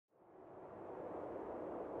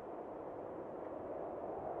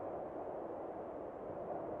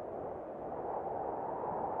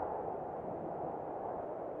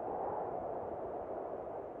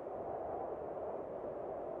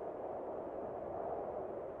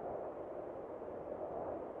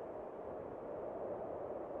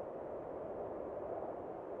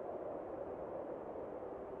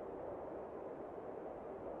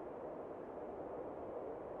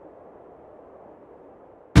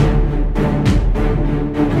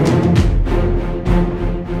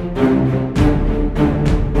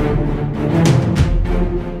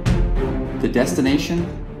destination?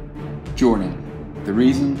 Jordan. The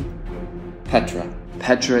reason? Petra.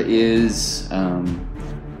 Petra is,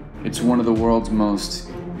 it's one of the world's most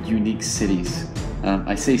unique cities.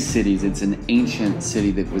 I say cities, it's an ancient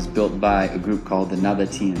city that was built by a group called the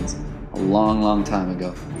Nabateans a long, long time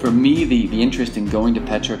ago. For me, the interest in going to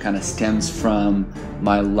Petra kind of stems from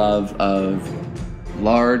my love of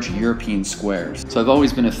large European squares. So I've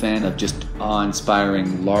always been a fan of just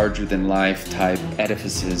awe-inspiring, larger-than-life type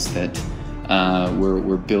edifices that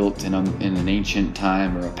were built in an ancient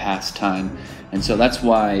time or a past time. And so that's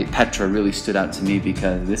why Petra really stood out to me,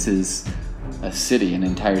 because this is a city, an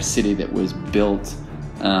entire city that was built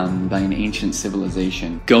by an ancient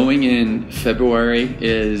civilization. Going in February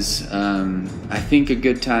is, I think, a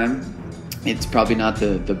good time. It's probably not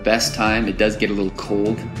the best time. It does get a little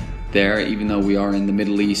cold there, even though we are in the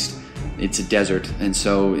Middle East. It's a desert, and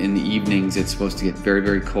so in the evenings it's supposed to get very,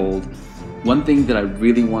 very cold. One thing that I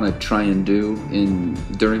really want to try and do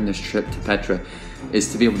during this trip to Petra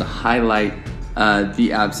is to be able to highlight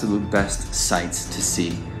the absolute best sites to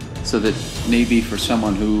see, so that maybe for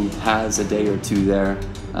someone who has a day or two there,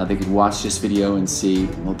 they could watch this video and see,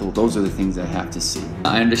 well, those are the things I have to see.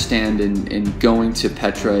 I understand in going to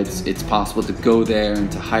Petra, it's possible to go there and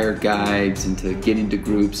to hire guides and to get into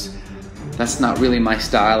groups. That's not really my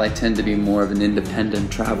style. I tend to be more of an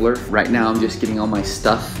independent traveler. Right now I'm just getting all my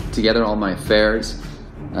stuff together, all my affairs.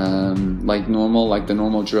 Like the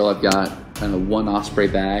normal drill, I've got kind of one Osprey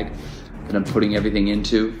bag that I'm putting everything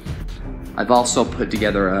into. I've also put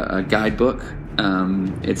together a guidebook.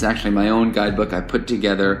 It's actually my own guidebook I put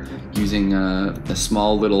together using a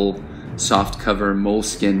small little soft cover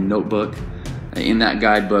moleskin notebook. In that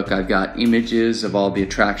guidebook, I've got images of all the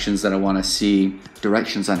attractions that I want to see,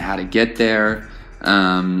 directions on how to get there,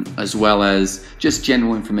 as well as just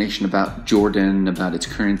general information about Jordan, about its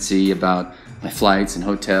currency, about my flights and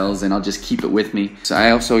hotels, and I'll just keep it with me. So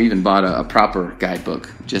I also even bought a proper guidebook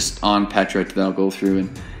just on Petra that I'll go through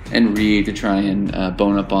and read to try and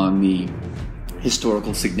bone up on the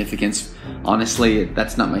historical significance. Honestly,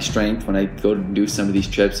 that's not my strength. When I go to do some of these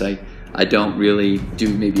trips, I don't really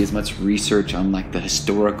do maybe as much research on like the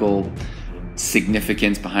historical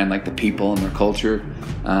significance behind like the people and their culture,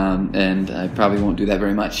 and I probably won't do that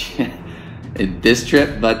very much in this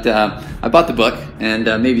trip, but I bought the book, and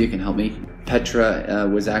maybe you can help me. Petra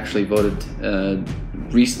was actually voted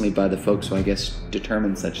recently by the folks who I guess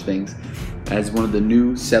determine such things as one of the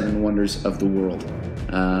new 7 wonders of the world,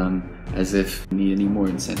 as if we need any more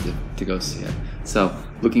incentive to go see it. So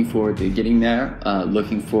looking forward to getting there,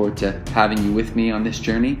 looking forward to having you with me on this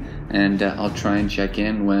journey, and I'll try and check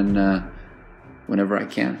in whenever I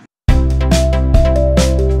can.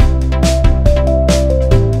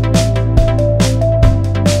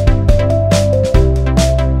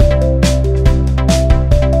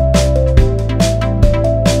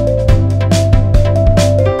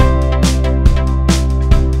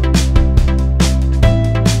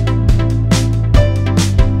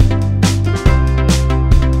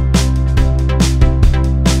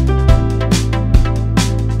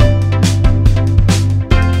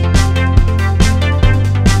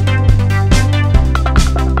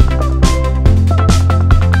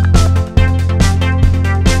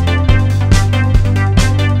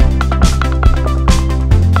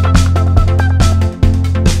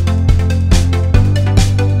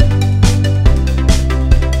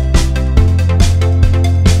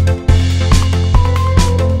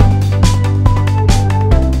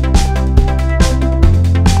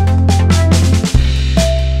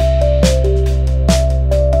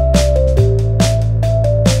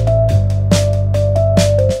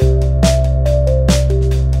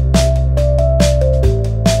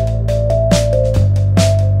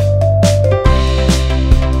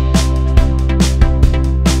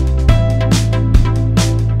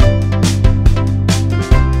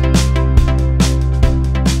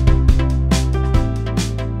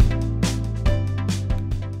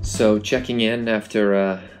 So checking in after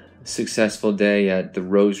a successful day at the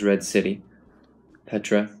Rose Red City,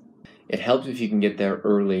 Petra. It helps if you can get there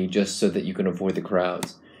early just so that you can avoid the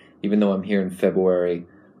crowds. Even though I'm here in February,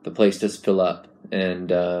 the place does fill up,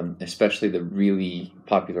 and especially the really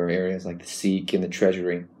popular areas like the Sikh and the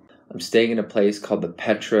Treasury. I'm staying in a place called the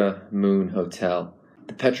Petra Moon Hotel.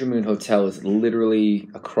 The Petra Moon Hotel is literally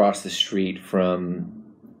across the street from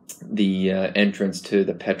the entrance to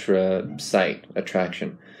the Petra Site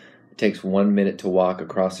attraction. It takes 1 minute to walk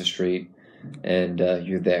across the street, and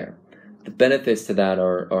you're there. The benefits to that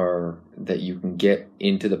are that you can get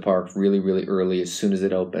into the park really, really early as soon as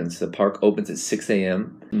it opens. The park opens at 6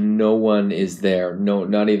 a.m. No one is there. No,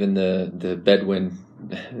 not even the Bedouin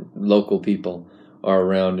local people are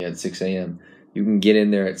around at 6 a.m. You can get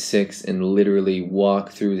in there at 6 and literally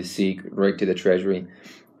walk through the Sikh right to the Treasury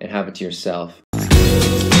and have it to yourself.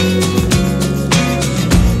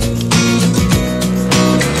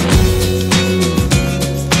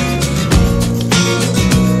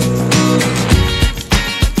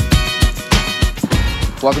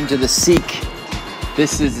 Welcome to the Sikh.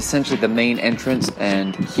 This is essentially the main entrance,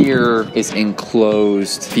 and here is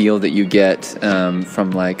enclosed field that you get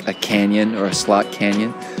from like a canyon or a slot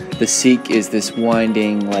canyon. The Sikh is this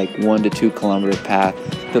winding like 1 to 2 kilometer path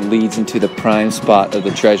that leads into the prime spot of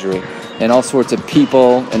the Treasury. And all sorts of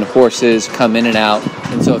people and horses come in and out.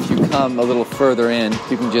 And so if you come a little further in,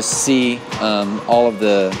 you can just see all of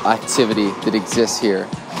the activity that exists here.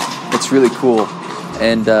 It's really cool.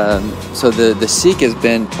 And so the Sikh has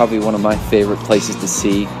been probably one of my favorite places to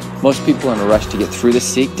see. Most people are in a rush to get through the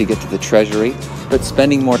Sikh to get to the Treasury, but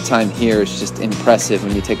spending more time here is just impressive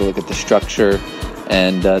when you take a look at the structure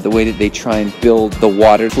and the way that they try and build the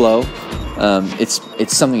water flow.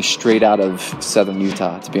 It's something straight out of southern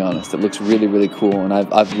Utah, to be honest. It looks really, really cool, and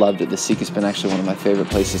I've loved it. The Sikh has been actually one of my favorite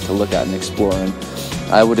places to look at and explore. And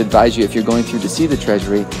I would advise you, if you're going through to see the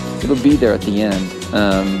Treasury, it'll be there at the end.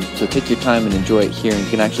 So take your time and enjoy it here. And you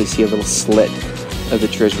can actually see a little slit of the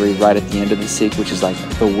Treasury right at the end of the Sikh, which is like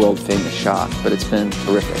the world famous shot. But it's been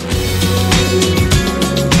terrific.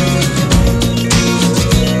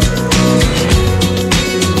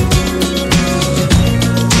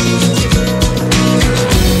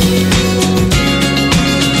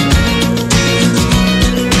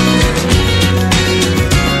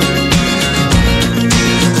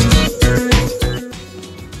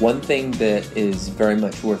 One thing that is very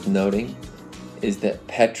much worth noting is that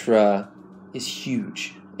Petra is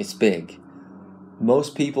huge. It's big.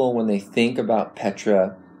 Most people, when they think about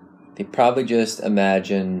Petra, they probably just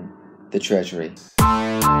imagine the Treasury.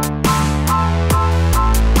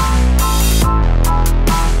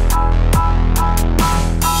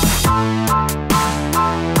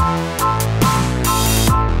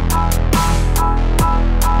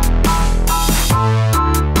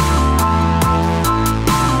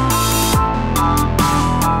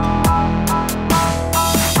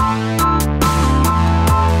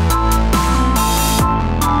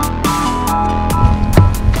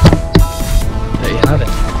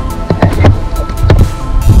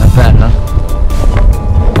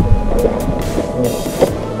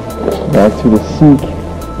 Back to the Sikh.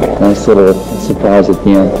 Nice little surprise at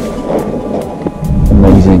the end.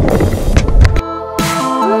 Amazing.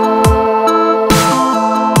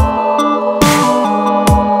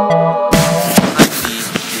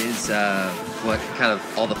 Is what kind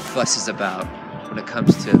of all the fuss is about when it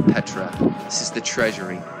comes to Petra. This is the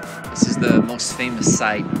Treasury. This is the most famous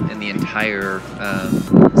site in the entire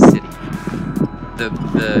city.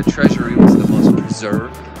 The Treasury was the most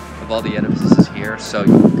preserved of all the edifices here, so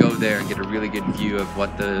you can go there and get a really good view of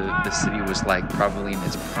what the city was like probably in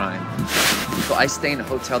its prime. So I stay in a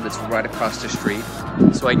hotel that's right across the street,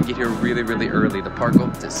 so I can get here really, really early. The park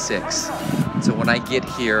opens at 6. So when I get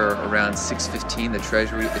here around 6:15, the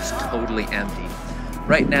Treasury is totally empty.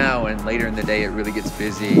 Right now and later in the day it really gets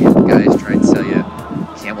busy, and guys try and sell you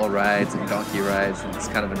camel rides and donkey rides, and it's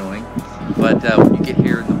kind of annoying. But when you get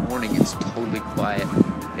here in the morning, it's totally quiet.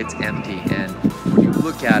 It's empty, and when you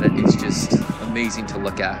look at it, it's just amazing to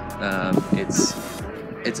look at. It's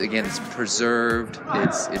preserved.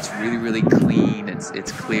 It's really, really clean.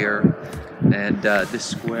 It's clear, and this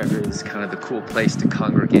square is kind of the cool place to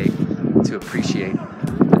congregate to appreciate.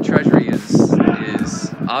 The Treasury is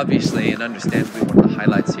obviously and understandably one of the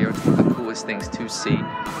highlights here. It's one of the coolest things to see,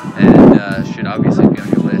 and should obviously be on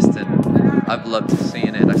your list. And I've loved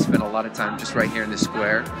seeing it. I've spent a lot of time just right here in the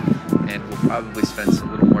square, and we'll probably spend a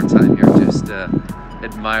little more time here just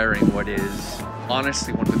admiring what is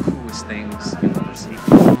honestly one of the coolest things you'll ever see.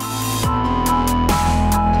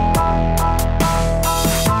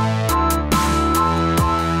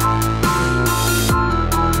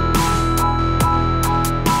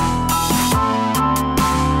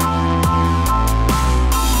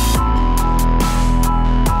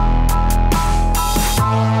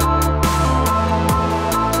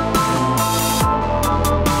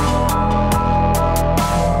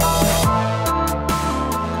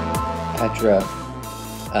 Petra,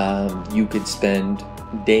 you could spend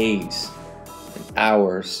days and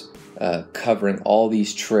hours covering all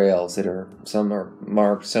these trails that are, some are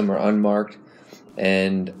marked, some are unmarked,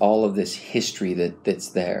 and all of this history that's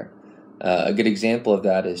there. A good example of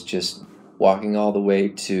that is just walking all the way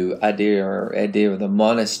to Adir, the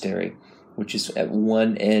Monastery, which is at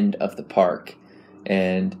one end of the park.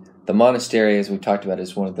 And the monastery, as we talked about,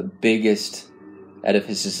 is one of the biggest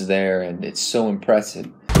edifices there, and it's so impressive.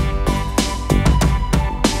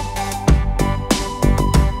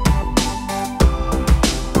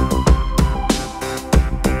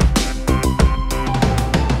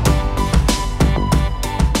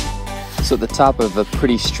 So at the top of a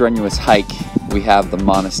pretty strenuous hike, we have the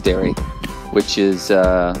Monastery, which is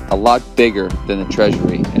a lot bigger than the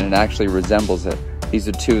Treasury, and it actually resembles it. These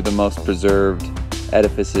are two of the most preserved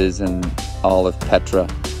edifices in all of Petra.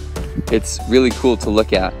 It's really cool to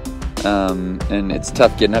look at, and it's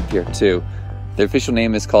tough getting up here too. The official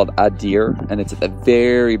name is called Adir, and it's at the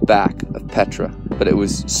very back of Petra. But it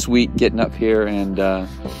was sweet getting up here, and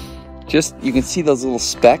just you can see those little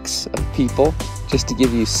specks of people, just to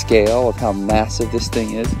give you scale of how massive this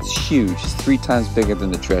thing is. It's huge. It's 3 times bigger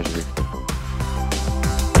than the Treasury.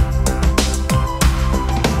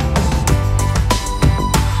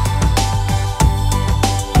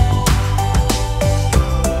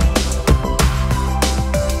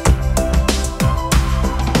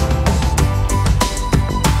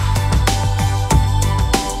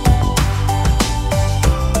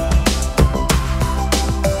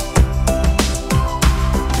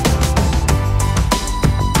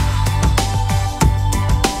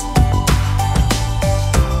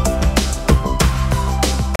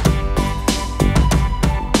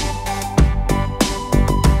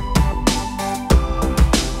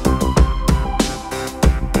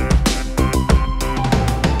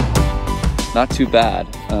 Not too bad,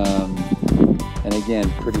 and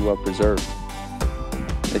again, pretty well preserved.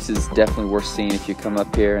 This is definitely worth seeing if you come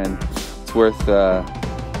up here, and it's worth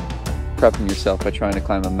prepping yourself by trying to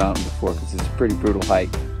climb a mountain before, because it's a pretty brutal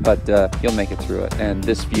hike, but you'll make it through it, and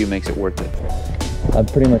this view makes it worth it. I'm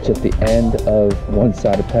pretty much at the end of one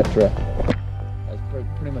side of Petra.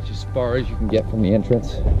 That's pretty much as far as you can get from the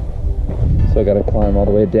entrance, so I got to climb all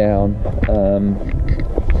the way down,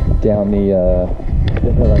 down the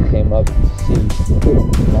hill I came up to see the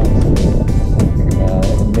monastery,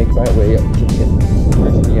 and make my way up to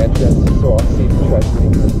the entrance, so I'll see the Treasury.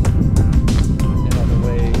 And on the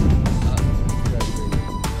way up,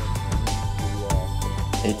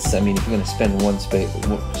 It's, I mean, if you're going to spend one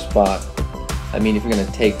spot, I mean, if you're going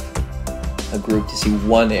to take a group to see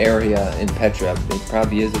one area in Petra, it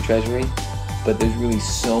probably is the Treasury, but there's really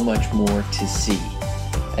so much more to see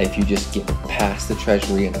if you just get past the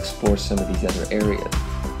Treasury and explore some of these other areas.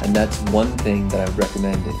 And that's one thing that I would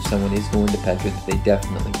recommend if someone is going to Petra, that they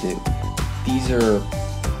definitely do. These are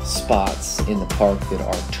spots in the park that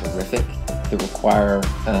are terrific, that require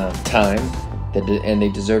time, and they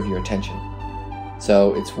deserve your attention.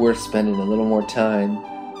 So it's worth spending a little more time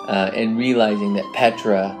and realizing that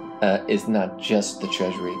Petra is not just the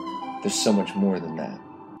Treasury. There's so much more than that.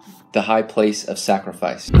 The high place of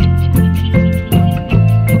sacrifice.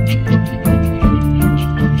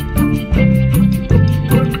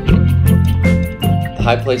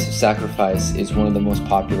 The High Place of Sacrifice is one of the most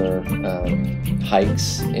popular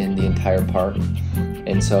hikes in the entire park.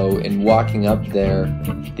 And so in walking up there,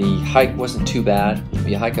 the hike wasn't too bad.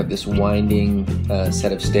 You hike up this winding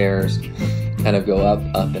set of stairs, kind of go up,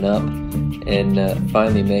 and up, and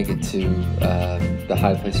finally make it to the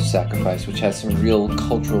High Place of Sacrifice, which has some real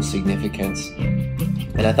cultural significance.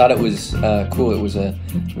 And I thought it was cool. It was a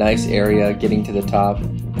nice area. Getting to the top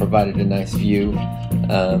provided a nice view.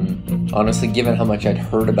 Honestly, given how much I'd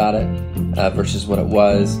heard about it versus what it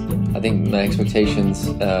was, I think my expectations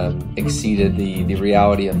exceeded the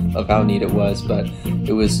reality of how neat it was. But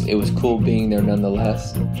it was cool being there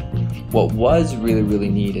nonetheless. What was really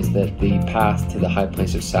neat is that the path to the High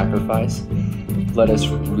Place of Sacrifice led us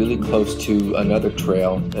really close to another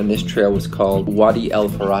trail, and this trail was called Wadi El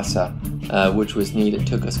Farasa, which was neat. It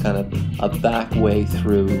took us kind of a back way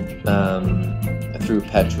through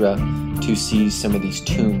Petra to see some of these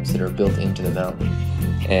tombs that are built into the mountain.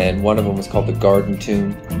 And one of them was called the Garden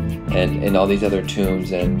Tomb, and all these other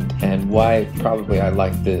tombs. And why probably I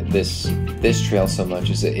liked this trail so much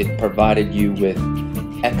is that it provided you with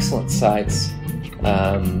excellent sights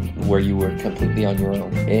where you were completely on your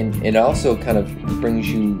own. And it also kind of brings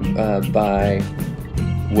you by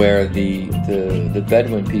where the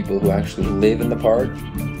Bedouin people who actually live in the park,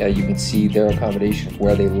 you can see their accommodation,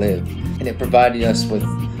 where they live. And it provided us with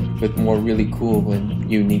more really cool and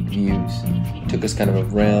unique views. It took us kind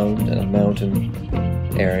of around a mountain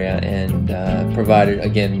area and provided,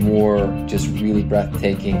 again, more just really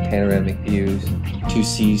breathtaking panoramic views to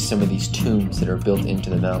see some of these tombs that are built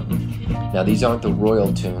into the mountain. Now, these aren't the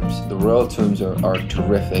royal tombs. The royal tombs are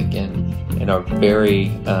terrific and are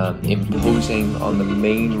very imposing on the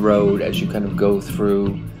main road as you kind of go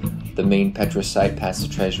through the main Petra site past the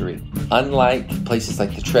Treasury. Unlike places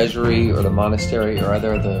like the Treasury or the Monastery or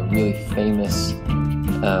other of the really famous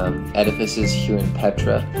edifices here in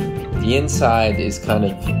Petra, the inside is kind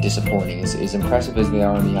of disappointing. As impressive as they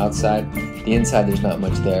are on the outside, the inside there's not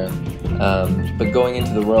much there. But going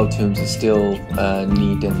into the royal tombs is still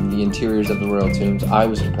neat, and the interiors of the royal tombs I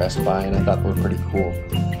was impressed by, and I thought were pretty cool.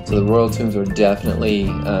 So the royal tombs are definitely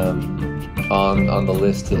on the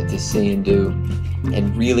list to see and do,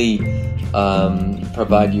 and really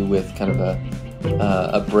provide you with kind of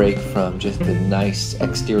a break from just the nice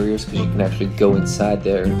exteriors, because you can actually go inside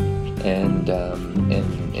there and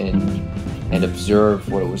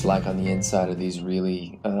observe what it was like on the inside of these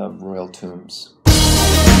really royal tombs.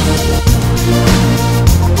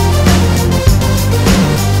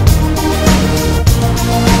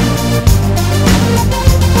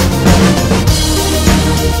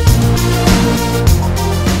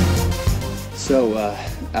 So,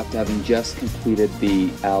 after having just completed the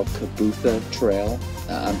Al-Khubtha Trail,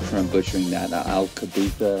 I'm sure I'm butchering that,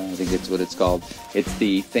 Al-Khubtha, I think that's what it's called. It's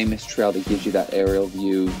the famous trail that gives you that aerial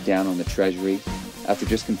view down on the Treasury. After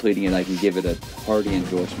just completing it, I can give it a hearty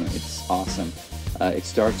endorsement. It's awesome. It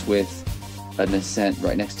starts with an ascent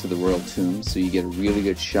right next to the royal tombs, so you get a really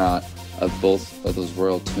good shot of both of those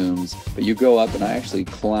royal tombs. But you go up, and I actually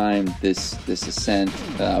climbed this ascent.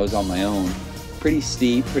 I was on my own. Pretty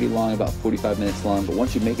steep, pretty long, about 45 minutes long, but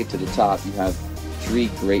once you make it to the top, you have three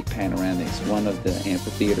great panoramics. One of the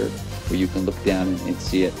amphitheater, where you can look down and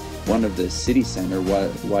see it. One of the city center,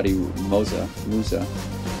 Wadi Musa,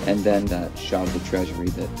 and then that shot of the Treasury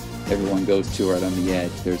that everyone goes to right on the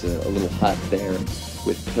edge. There's a little hut there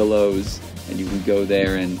with pillows, and you can go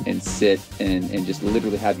there and sit and just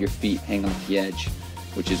literally have your feet hang off the edge,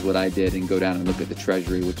 which is what I did, and go down and look at the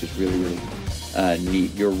Treasury, which is really, really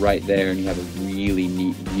neat. You're right there, and you have a really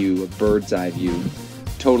neat view, a bird's eye view.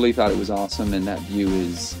 Totally thought it was awesome, and that view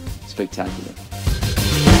is spectacular.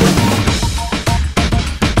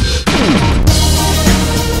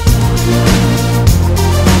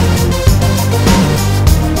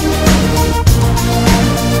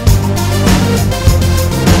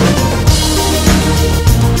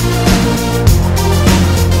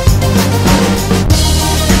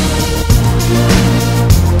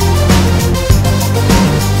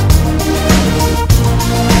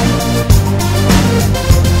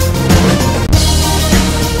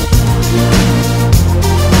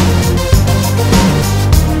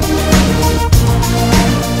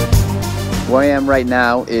 Where I am right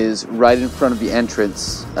now is right in front of the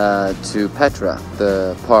entrance to Petra,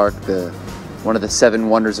 the park, one of the 7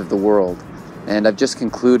 wonders of the world. And I've just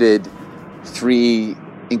concluded 3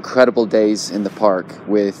 incredible days in the park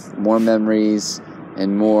with more memories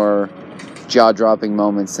and more jaw-dropping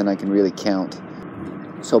moments than I can really count.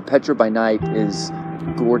 So Petra by night is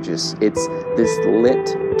gorgeous. It's this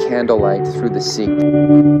lit candlelight through the sea.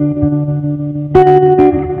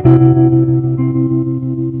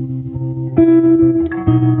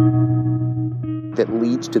 That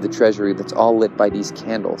leads to the Treasury, that's all lit by these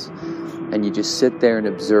candles, and you just sit there and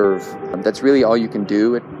observe. That's really all you can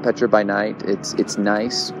do at Petra by night. It's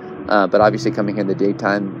nice, but obviously coming here in the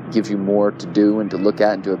daytime gives you more to do and to look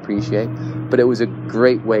at and to appreciate. But it was a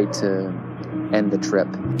great way to end the trip.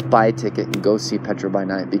 Buy a ticket and go see Petra by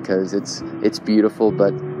night, because it's beautiful,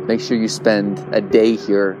 but make sure you spend a day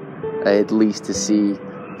here at least to see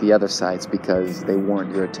the other sites, because they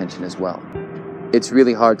warrant your attention as well. It's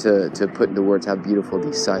really hard to put into words how beautiful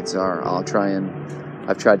these sites are. I've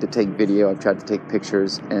tried to take video, I've tried to take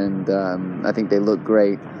pictures, and I think they look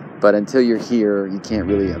great, but until you're here, you can't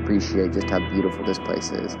really appreciate just how beautiful this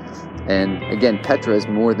place is. And again, Petra is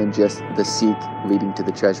more than just the Sikh leading to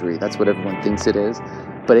the Treasury. That's what everyone thinks it is,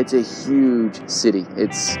 but it's a huge city.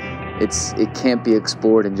 It can't be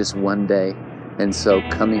explored in just one day, and so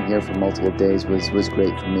coming here for multiple days was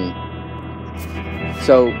great for me.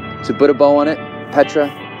 So to put a bow on it,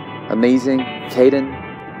 Petra, amazing. Caden,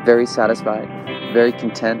 very satisfied, very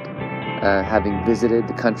content, having visited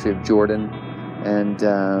the country of Jordan, and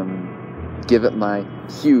give it my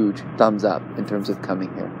huge thumbs up in terms of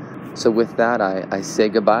coming here. So with that, I say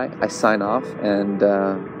goodbye, I sign off, and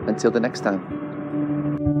until the next time.